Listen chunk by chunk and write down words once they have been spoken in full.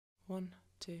1,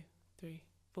 2, 3,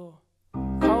 4.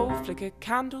 Cold flicker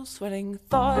candles, sweating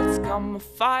thoughts, come a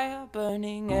fire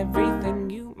burning. Everything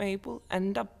you made will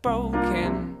end up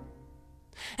broken.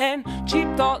 And cheap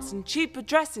thoughts and cheap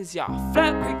addresses, yeah.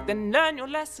 Flirt quick, then learn your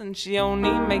lesson. She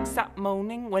only makes that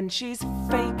moaning when she's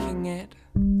faking it.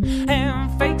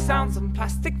 And fake sounds and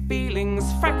plastic feelings,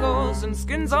 freckles and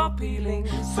skins are peeling.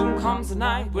 Soon comes the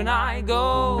night when I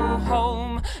go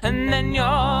home, and then your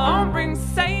arm brings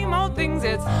the same old things.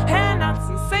 It's handouts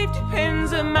and safety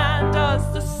pins. A man does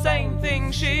the same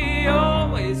thing she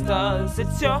always does.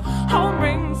 It's your home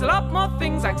brings a lot more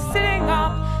things, like sitting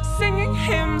up, singing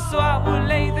hymns. So I will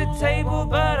lay the table,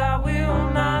 but I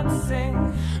will not sing.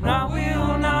 No, I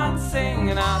will not sing.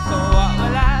 And I thought, what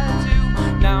will I do?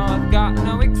 Now I've got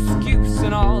no excuse,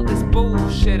 and all this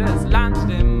bullshit has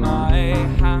landed in my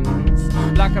hands.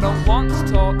 Like I don't want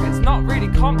to talk, it's not really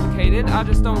complicated. I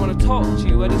just don't want to talk to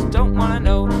you, I just don't want to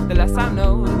know. The less I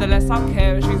know, the less I'll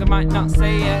care. Which means I might not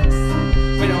say yes.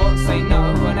 I mean, I won't say no,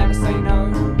 I never say no.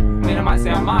 I mean, I might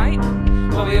say I might,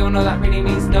 but we all know that really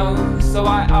means no. So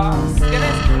I ask, and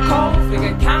it's cold,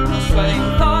 figure candles, sweating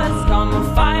thoughts, come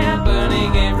a fire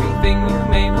burning. Everything you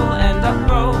made will end up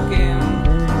broken.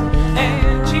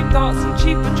 And cheap thoughts and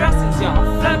cheap addresses, yeah.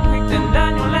 Flirt quick, then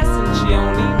learn your lesson. She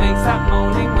only makes that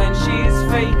moaning when she's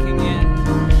faking it.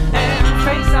 And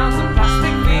fake sounds and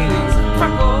plastic feelings,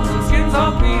 freckles and skins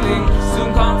are peeling.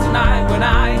 Soon comes the night when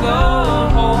I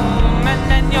go home, and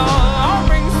then your arm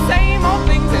brings the same old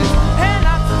things. It's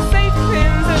handouts and safety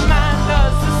pins. A man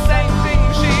does the same thing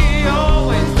she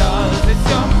always does. It's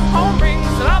your home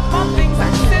brings a lot more things,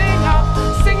 like sitting up,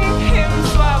 singing hymns.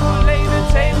 So I will lay the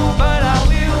table, but I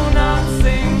will not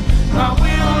sing. I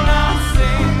will not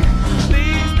sing.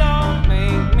 Please don't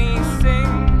make me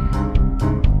sing.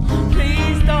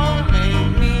 Please don't make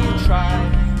me try.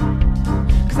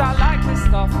 Cause I like this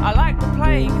stuff, I like the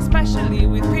playing, especially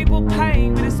with people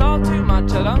paying. But it's all too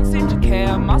much, I don't seem to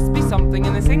care. Must be something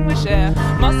in this English air.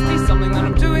 Must be something that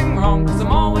I'm doing wrong. Cause I'm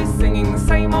always singing the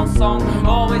same old song. I'm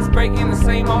always breaking the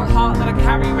same old heart that I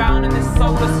carry around in this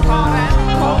soulless car.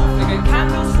 And cold figure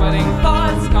candles, sweating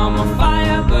thoughts, come a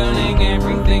fire burning.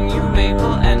 Everything you made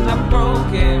will end up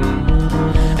broken.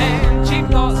 And cheap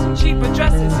thoughts and cheap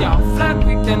addresses, yeah. Flirt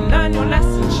quick, then learn your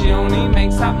lesson. She only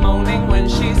makes that moaning when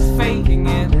she's faking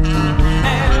it.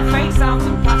 And fake sounds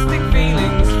and